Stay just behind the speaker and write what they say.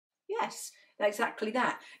Yes, exactly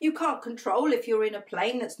that. You can't control if you're in a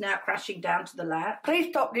plane that's now crashing down to the lap. Please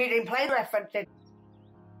stop using plane references.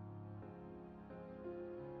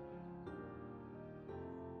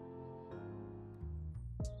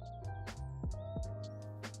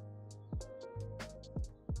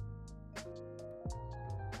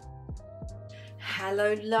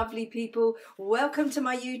 Hello lovely people, welcome to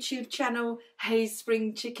my YouTube channel, Hey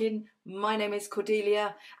Spring Chicken. My name is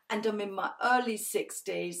Cordelia and I'm in my early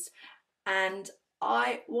 60s, and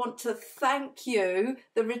I want to thank you,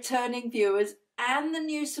 the returning viewers and the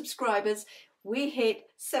new subscribers. We hit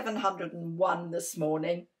 701 this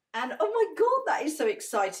morning and oh my god, that is so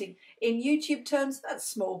exciting. In YouTube terms, that's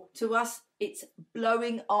small. To us, it's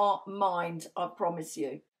blowing our mind, I promise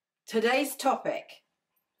you. Today's topic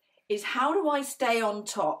is how do I stay on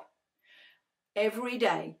top every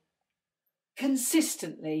day,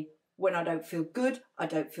 consistently, when I don't feel good, I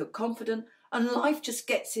don't feel confident, and life just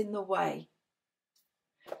gets in the way.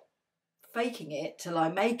 Faking it till I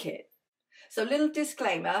make it. So little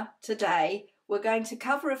disclaimer, today we're going to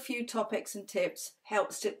cover a few topics and tips,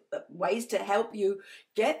 ways to help you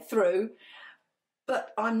get through.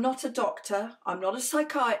 But I'm not a doctor, I'm not a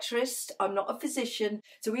psychiatrist, I'm not a physician.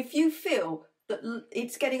 So if you feel that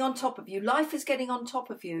it's getting on top of you, life is getting on top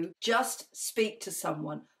of you, just speak to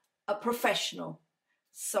someone, a professional,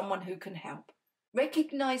 someone who can help.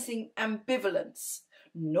 Recognizing ambivalence,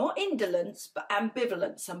 not indolence, but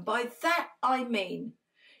ambivalence. And by that I mean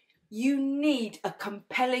you need a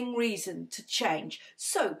compelling reason to change.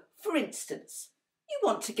 So, for instance, you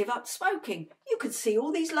want to give up smoking. You could see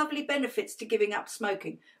all these lovely benefits to giving up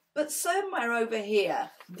smoking. But somewhere over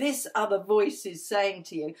here, this other voice is saying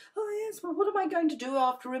to you, oh yes, well, what am I going to do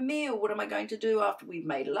after a meal? What am I going to do after we've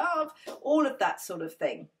made love? All of that sort of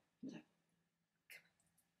thing.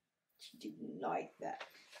 She didn't like that.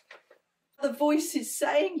 The voice is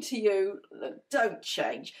saying to you, look, don't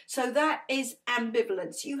change. So that is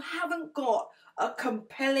ambivalence. You haven't got a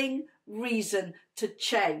compelling reason to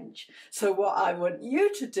change. So what I want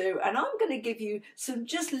you to do, and I'm going to give you some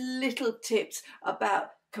just little tips about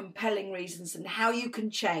compelling reasons and how you can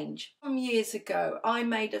change. Some years ago, I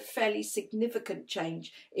made a fairly significant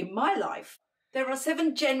change in my life. There are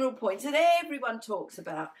 7 general points that everyone talks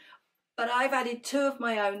about, but I've added 2 of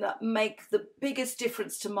my own that make the biggest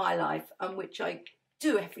difference to my life and which I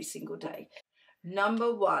do every single day.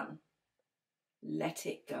 Number 1, let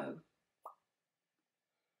it go.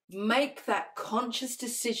 Make that conscious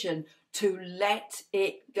decision to let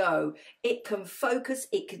it go. It can focus,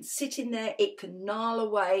 it can sit in there, it can gnarl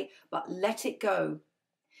away, but let it go.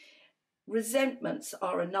 Resentments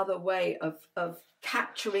are another way of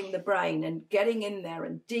capturing the brain and getting in there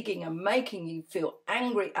and digging and making you feel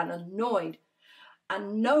angry and annoyed.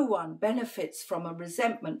 And no one benefits from a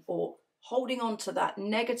resentment or holding on to that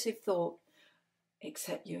negative thought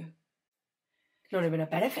except you. Not even a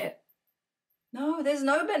benefit. No, there's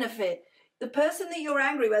no benefit. The person that you're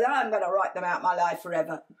angry with, I'm going to write them out of my life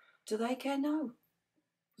forever. Do they care? No.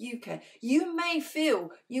 You care. You may feel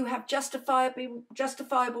you have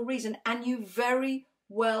justifiable reason, and you very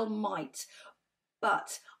well might.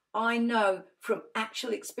 But I know from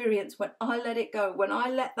actual experience, when I let it go, when I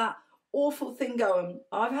let that awful thing go, and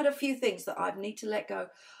I've had a few things that I need to let go,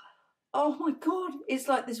 oh my God, it's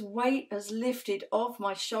like this weight has lifted off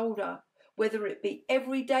my shoulder, whether it be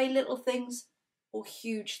everyday little things or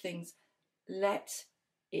huge things. Let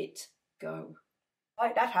it go.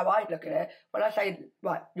 That's how I look at it. When I say,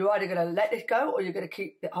 right, you're either going to let this go or you're going to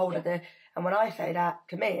keep hold of this. And when I say that,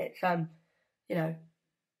 to me, it's, you know,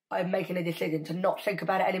 I'm making a decision to not think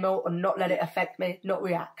about it anymore or not let it affect me, not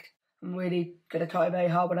react. I'm really going to try very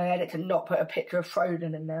hard when I edit to not put a picture of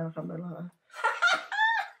Frozen in there or something like that.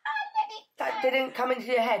 That didn't come into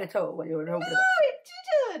your head at all when you were talking about it?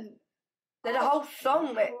 No, it didn't. There's a whole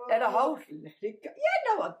song, there's a whole... Yeah,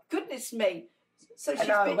 no, goodness me. So she's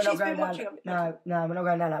been watching it. No, we're not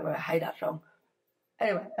going down that road. I hate that song.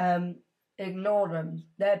 Anyway, ignore them.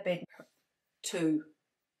 They're big. 2,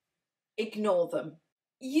 ignore them.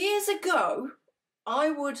 Years ago, I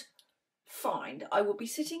would be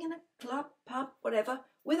sitting in a club, pub, whatever,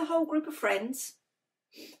 with a whole group of friends,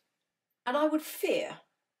 and I would fear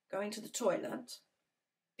going to the toilet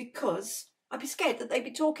because I'd be scared that they'd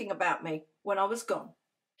be talking about me when I was gone.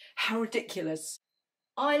 How ridiculous.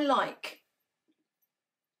 I like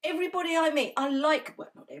everybody I meet.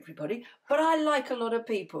 Well, not everybody, but I like a lot of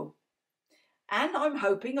people. And I'm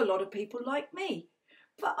hoping a lot of people like me.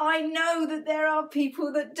 But I know that there are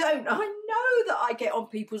people that don't. I know that I get on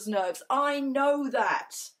people's nerves. I know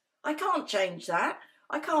that. I can't change that.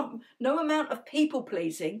 I can't. No amount of people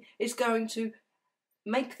pleasing is going to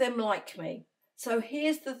make them like me. So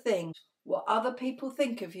here's the thing. What other people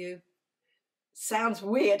think of you sounds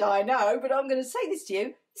weird, I know, but I'm going to say this to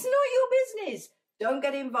you. It's not your business. Don't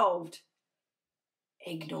get involved.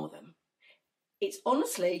 Ignore them. It's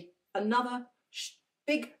honestly another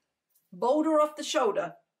big boulder off the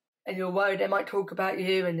shoulder. And you're worried they might talk about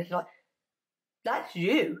you, and it's like, that's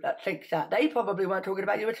you that thinks that. They probably weren't talking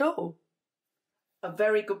about you at all. A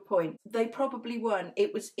very good point. They probably weren't.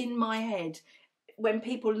 It was in my head. When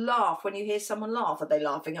people laugh, when you hear someone laugh, are they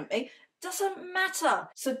laughing at me? Doesn't matter.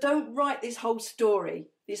 So don't write this whole story,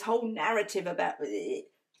 this whole narrative about it.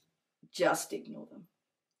 Just ignore them.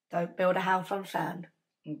 Don't build a house on sand.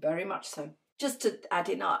 Very much so. Just to add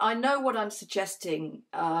in, I know what I'm suggesting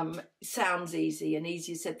sounds easy and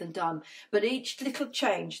easier said than done, but each little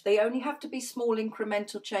change, they only have to be small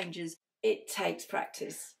incremental changes. It takes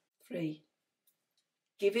practice. 3,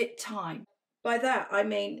 give it time. By that, I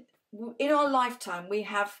mean, in our lifetime, we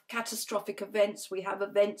have catastrophic events. We have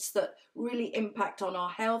events that really impact on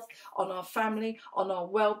our health, on our family, on our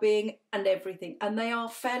well-being and everything. And they are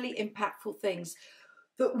fairly impactful things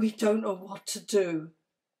that we don't know what to do.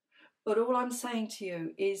 But all I'm saying to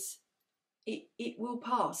you is it will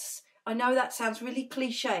pass. I know that sounds really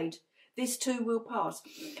cliched. This too will pass.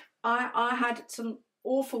 I had some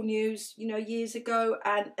awful news, years ago,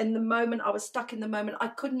 and in the moment, I was stuck in the moment. I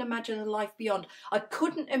couldn't imagine a life beyond. I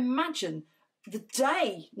couldn't imagine the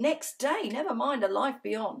next day, never mind a life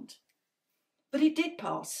beyond. But it did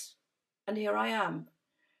pass, and here I am.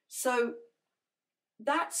 So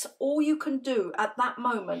that's all you can do at that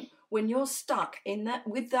moment when you're stuck in that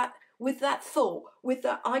with that thought, with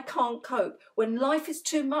that I can't cope. When life is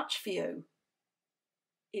too much for you,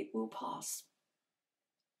 it will pass.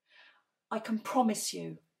 I can promise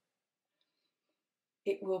you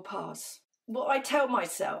it will pass. What I tell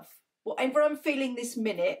myself, whatever I'm feeling this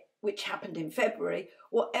minute, which happened in February,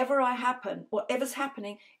 whatever's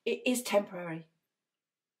happening, it is temporary.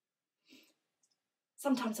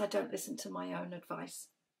 Sometimes I don't listen to my own advice,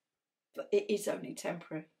 but it is only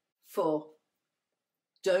temporary. 4,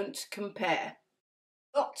 don't compare.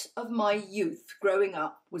 A lot of my youth growing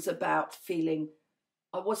up was about feeling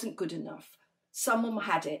I wasn't good enough. Someone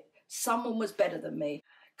had it. Someone was better than me.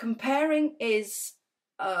 Comparing is,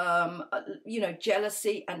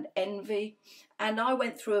 jealousy and envy. And I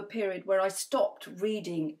went through a period where I stopped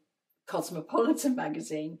reading Cosmopolitan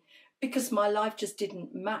magazine because my life just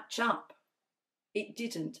didn't match up. It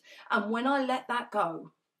didn't. And when I let that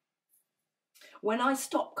go, when I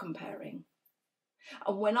stopped comparing,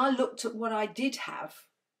 and when I looked at what I did have,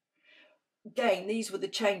 again, these were the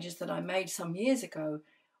changes that I made some years ago.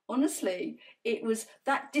 Honestly, it was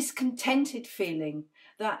that discontented feeling,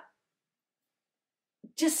 that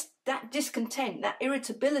discontent, that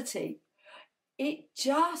irritability. It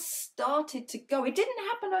just started to go. It didn't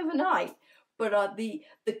happen overnight, but the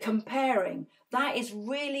comparing, that is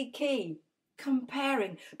really key.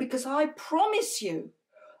 Comparing, because I promise you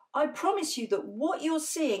that what you're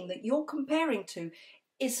seeing, that you're comparing to,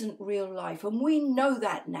 isn't real life. And we know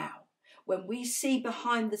that now. When we see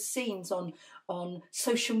behind the scenes on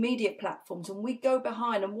social media platforms, and we go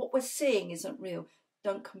behind and what we're seeing isn't real,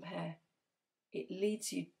 don't compare. It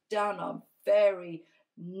leads you down a very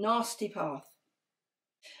nasty path.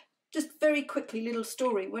 Just very quickly, little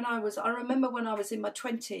story. I remember when I was in my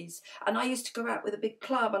 20s, and I used to go out with a big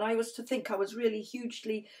club, and I used to think I was really huge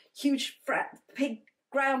big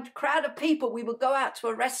crowd of people. We would go out to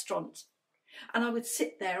a restaurant, and I would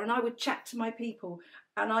sit there and I would chat to my people,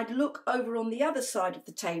 and I'd look over on the other side of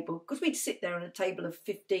the table, because we'd sit there on a table of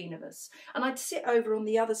 15 of us, and I'd sit over on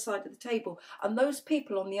the other side of the table, and those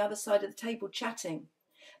people on the other side of the table chatting,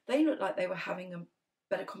 they looked like they were having a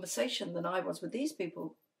better conversation than I was with these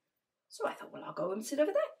people. So I thought, well, I'll go and sit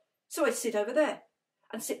over there. So I'd sit over there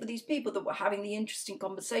and sit with these people that were having the interesting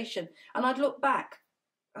conversation, and I'd look back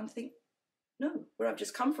and think, no, where I've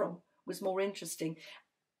just come from was more interesting.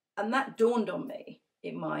 And that dawned on me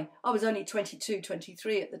I was only 22,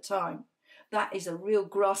 23 at the time. That is a real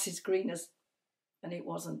grass is greener, and it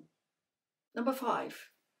wasn't. Number 5,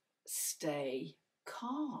 stay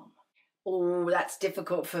calm. Oh, that's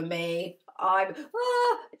difficult for me.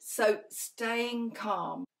 So staying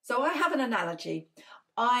calm. So I have an analogy.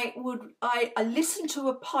 I listened to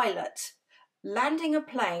a pilot landing a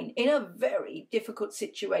plane in a very difficult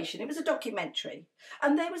situation. It was a documentary.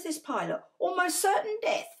 And there was this pilot, almost certain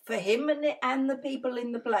death for him and the people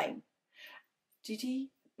in the plane. Did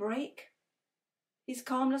he break his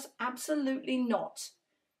calmness? Absolutely not.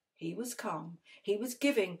 He was calm. He was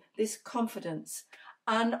giving this confidence.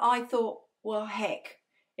 And I thought, well, heck,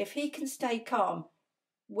 if he can stay calm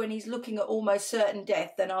when he's looking at almost certain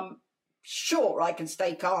death, then I'm sure I can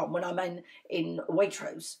stay calm when I'm in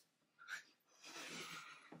Waitrose.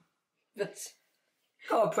 But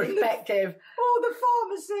got perspective. the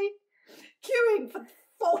pharmacy, queuing for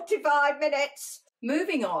 45 minutes.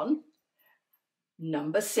 Moving on,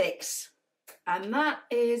 number 6, and that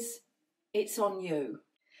is, it's on you.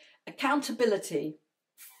 Accountability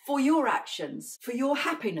for your actions, for your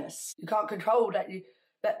happiness. You can't control that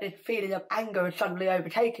this feeling of anger has suddenly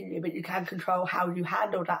overtaken you, but you can control how you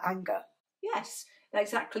handle that anger. Yes,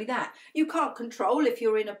 exactly that. You can't control if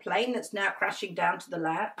you're in a plane that's now crashing down to the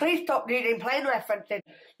land. Please stop using plane references.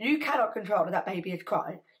 You cannot control that baby is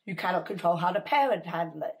crying. You cannot control how the parents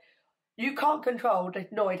handle it. You can't control the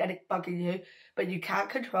noise and it's bugging you, but you can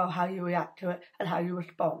control how you react to it and how you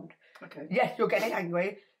respond. Okay. Yes, you're getting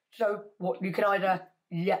angry, so what you can either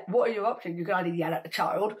what are your options? You can either yell at the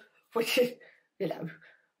child, which is,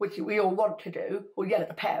 which we all want to do, or yell at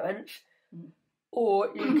the parents, or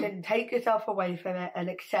you can take yourself away from it and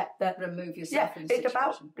accept that. Remove yourself from the situation.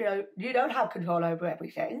 It's about, you don't have control over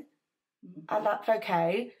everything, and that's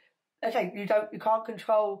okay. I say you can't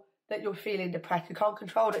control that you're feeling depressed, you can't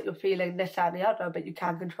control that you're feeling this, that and the other, but you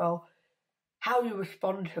can control how you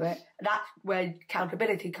respond to it. And that's where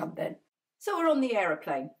accountability comes in. So we're on the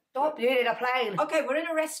aeroplane. Stop using a plane. Okay, we're in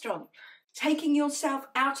a restaurant. Taking yourself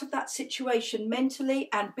out of that situation mentally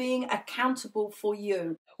and being accountable for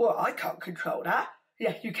you. Well, I can't control that.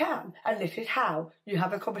 Yes, you can. And this is how. You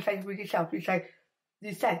have a conversation with yourself. You say,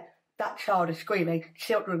 that child is screaming,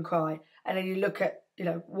 children cry. And then you look at,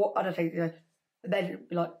 what other things, and then you'd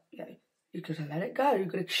be like, you could let it go. You've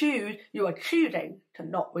got to choose. You are choosing to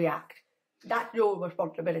not react. That's your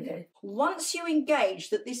responsibility. Once you engage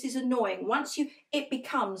that this is annoying, it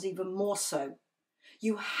becomes even more so.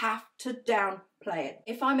 You have to downplay it.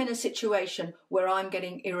 If I'm in a situation where I'm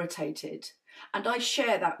getting irritated and I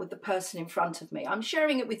share that with the person in front of me, I'm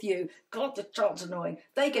sharing it with you. God, the child's annoying.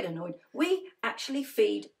 They get annoyed. We actually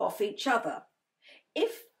feed off each other.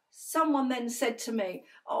 If someone then said to me,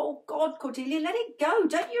 oh God, Cordelia, let it go.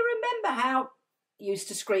 Don't you remember how you used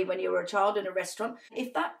to scream when you were a child in a restaurant?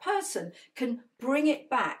 If that person can bring it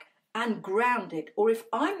back and ground it, or if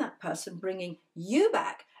I'm that person bringing you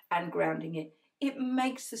back and grounding it, it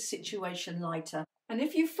makes the situation lighter. And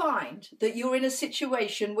if you find that you're in a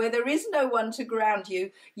situation where there is no one to ground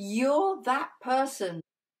you, you're that person.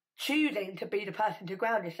 Choosing to be the person to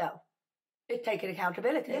ground yourself is taking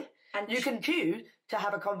accountability. Yeah. And you can choose to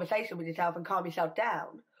have a conversation with yourself and calm yourself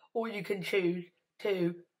down, or you can choose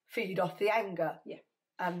to feed off the anger. Yeah.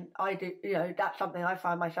 And I do, that's something I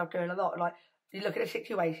find myself doing a lot. Like, you look at a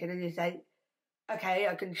situation and you say, okay,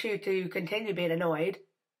 I can choose to continue being annoyed,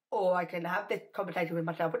 or I can have this conversation with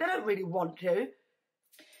myself, but I don't really want to.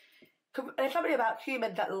 There's something about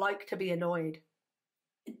humans that like to be annoyed.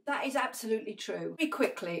 That is absolutely true. Very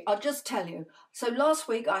quickly, I'll just tell you. So last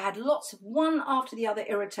week I had lots of one after the other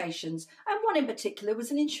irritations, and one in particular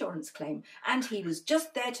was an insurance claim, and he was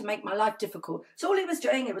just there to make my life difficult. So all he was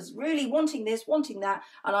doing, it was really wanting this, wanting that,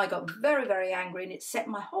 and I got very, very angry, and it set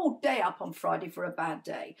my whole day up on Friday for a bad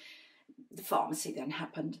day. The pharmacy then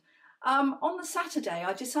happened. On the Saturday,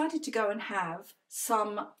 I decided to go and have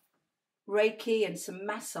some Reiki and some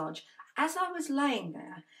massage. As I was laying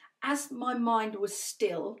there, as my mind was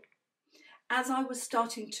still, as I was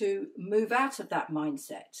starting to move out of that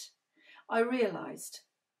mindset, I realised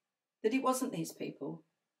that it wasn't these people.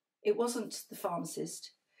 It wasn't the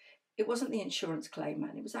pharmacist. It wasn't the insurance claim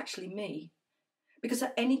man. It was actually me. Because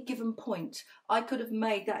at any given point, I could have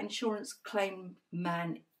made that insurance claim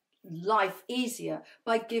man life easier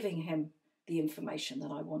by giving him the information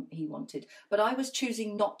that he wanted. But I was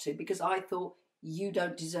choosing not to, because I thought, you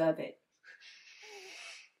don't deserve it.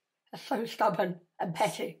 That's so stubborn and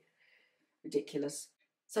petty. Ridiculous.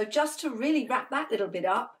 So just to really wrap that little bit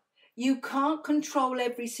up, you can't control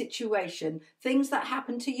every situation. Things that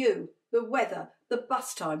happen to you, the weather, the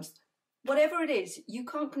bus times, whatever it is, you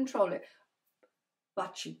can't control it.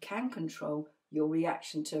 But you can control your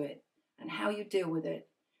reaction to it and how you deal with it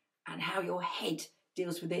and how your head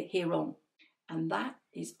deals with it here on. And that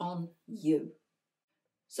is on you.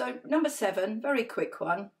 So number 7, very quick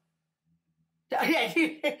one. Yeah,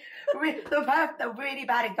 the really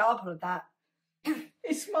bad example of that.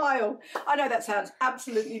 You smile. I know that sounds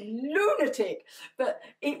absolutely lunatic, but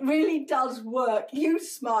it really does work. You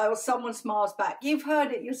smile, someone smiles back. You've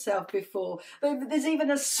heard it yourself before. There's even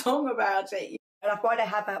a song about it. And that's why they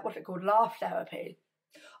have what's it called, laugh therapy.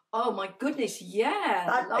 Oh my goodness,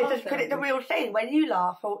 yeah. It's a real thing. When you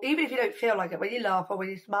laugh, or even if you don't feel like it, when you laugh or when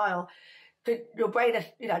you smile, Because your brain is,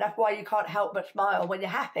 that's why you can't help but smile when you're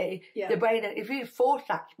happy. Yeah. The brain, if you force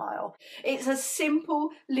that smile. It's a simple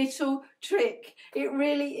little trick. It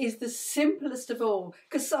really is the simplest of all,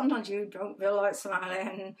 because sometimes you don't feel like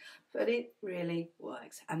smiling, but it really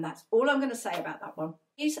works. And that's all I'm going to say about that one.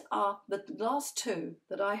 These are the last two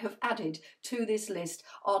that I have added to this list,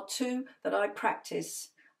 are two that I practice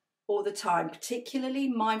all the time, particularly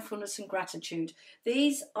mindfulness and gratitude.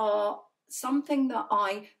 These are something that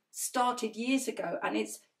I started years ago, and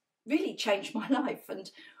it's really changed my life.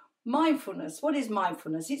 And mindfulness, what is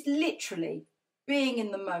mindfulness? It's literally being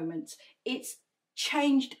in the moment. It's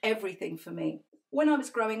changed everything for me. When I was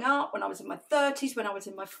growing up, when I was in my 30s, when I was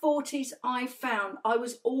in my 40s, I found I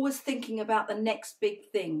was always thinking about the next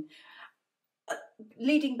big thing.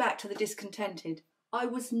 Leading back to the discontented, I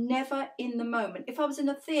was never in the moment. If I was in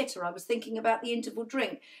a theatre, I was thinking about the interval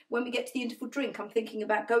drink. When we get to the interval drink, I'm thinking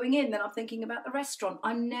about going in, then I'm thinking about the restaurant.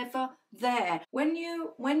 I'm never there. When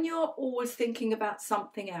you're always thinking about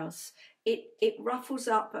something else, it ruffles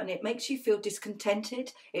up and it makes you feel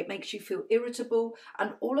discontented, it makes you feel irritable,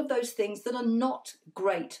 and all of those things that are not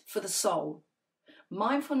great for the soul.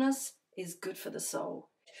 Mindfulness is good for the soul.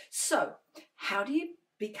 So, how do you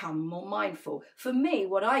become more mindful? For me,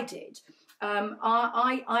 what I did,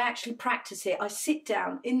 I actually practice it. I sit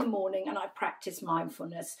down in the morning and I practice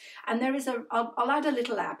mindfulness. And there is I'll add a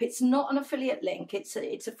little app. It's not an affiliate link. It's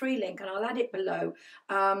a free link, and I'll add it below.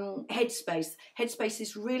 Headspace. Headspace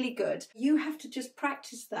is really good. You have to just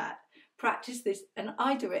practice that. Practice this, and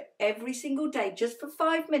I do it every single day. Just for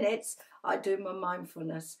 5 minutes, I do my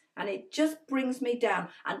mindfulness, and it just brings me down.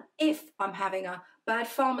 And if I'm having a bad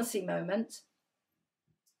pharmacy moment,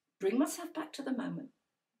 bring myself back to the moment.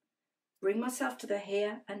 Bring myself to the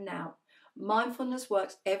here and now. Mindfulness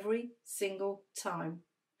works every single time.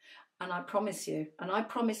 And I promise you, and I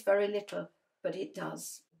promise very little, but it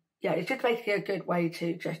does. Yeah, it's just basically a good way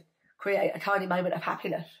to just create a tiny moment of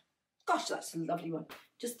happiness. Gosh, that's a lovely one.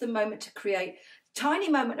 Just the moment to create a tiny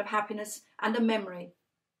moment of happiness and a memory.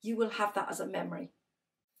 You will have that as a memory.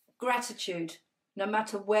 Gratitude, no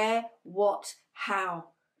matter where, what, how.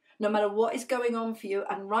 No matter what is going on for you,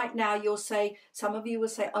 and right now you'll say, some of you will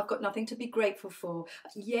say, I've got nothing to be grateful for.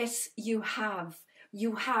 Yes, you have.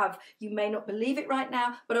 You have. You may not believe it right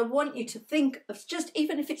now, but I want you to think of just,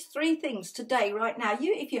 even if it's 3 things today, right now.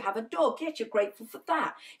 If you have a dog, yes, you're grateful for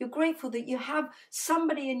that. You're grateful that you have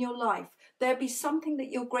somebody in your life. There'll be something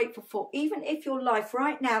that you're grateful for. Even if your life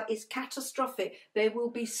right now is catastrophic, there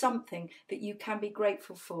will be something that you can be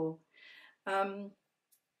grateful for.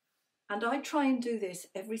 And I try and do this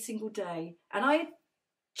every single day. And I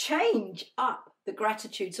change up the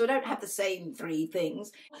gratitude so I don't have the same 3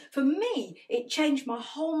 things. For me, it changed my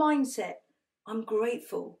whole mindset. I'm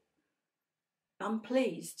grateful. I'm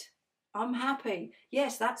pleased. I'm happy.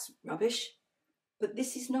 Yes, that's rubbish, but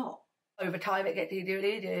this is not. Over time, it gets easier and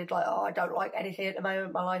easier. It's like, oh, I don't like anything at the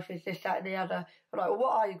moment. My life is this, that, and the other. But like, well,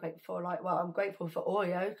 what are you grateful for? Like, well, I'm grateful for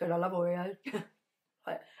Oreos because I love Oreos.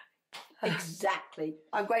 Like, exactly.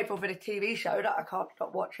 I'm grateful for the TV show that I can't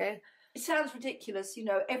stop watching. It sounds ridiculous,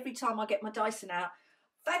 every time I get my Dyson out,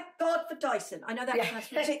 thank God for Dyson. I know that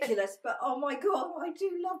sounds ridiculous, but oh my God, I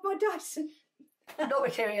do love my Dyson. Not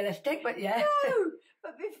materialistic, but yeah. No,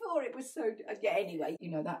 but before it was so... Yeah, anyway,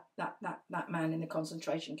 that man in the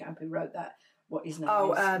concentration camp who wrote that, what his name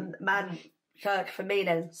is. Man Search for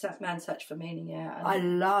Meaning. Man Search for Meaning, yeah. I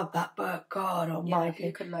love that book, God almighty. Yeah,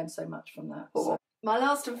 you can learn so much from that. So. My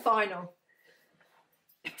last and final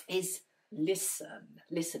is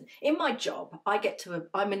listen. In my job,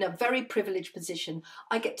 I'm in a very privileged position.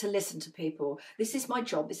 I get to listen to people. This is my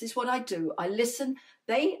job. This is what I do. I listen.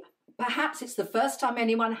 Perhaps it's the first time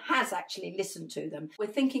anyone has actually listened to them. We're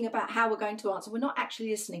thinking about how we're going to answer. We're not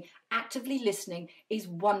actually listening. Actively listening is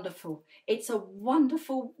wonderful. It's a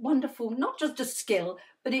wonderful, wonderful, not just a skill,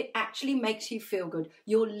 but it actually makes you feel good.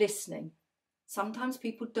 You're listening. Sometimes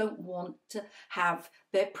people don't want to have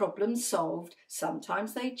their problems solved.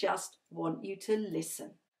 Sometimes they just want you to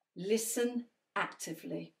listen. Listen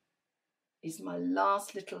actively is my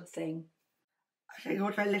last little thing. I think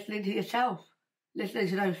also listening to yourself. Listening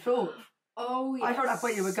to those thoughts. Oh, yes. I thought that's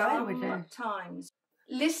where you were going with this. Sometimes.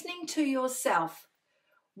 Listening to yourself.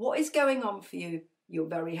 What is going on for you? You're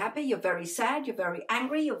very happy, you're very sad, you're very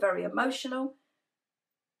angry, you're very emotional.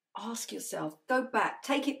 Ask yourself, go back,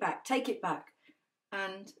 take it back,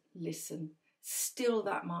 and listen. Still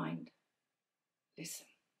that mind. Listen.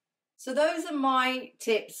 So those are my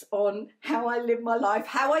tips on how I live my life,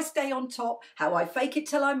 how I stay on top, how I fake it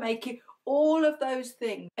till I make it, all of those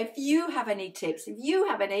things. If you have any tips,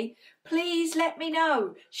 please let me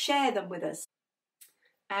know. Share them with us.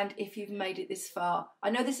 and if you've made it this far. I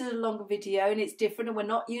know this is a longer video and it's different and we're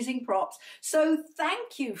not using props, so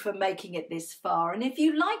thank you for making it this far. And if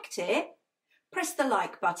you liked it, press the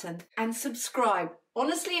like button and subscribe.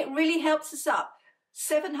 Honestly, it really helps us up.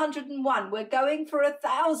 701, we're going for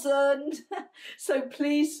 1,000. So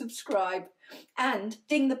please subscribe and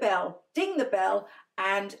ding the bell,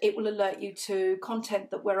 and it will alert you to content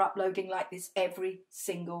that we're uploading like this every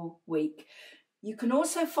single week. You can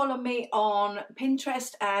also follow me on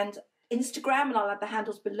Pinterest and Instagram, and I'll have the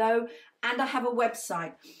handles below, and I have a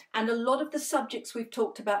website, and a lot of the subjects we've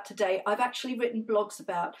talked about today I've actually written blogs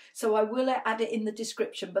about, so I will add it in the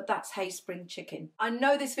description, but that's Hey Spring Chicken. I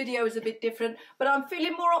know this video is a bit different, but I'm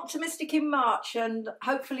feeling more optimistic in March, and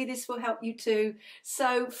hopefully this will help you too.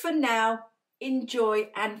 So for now, enjoy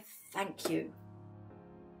and thank you.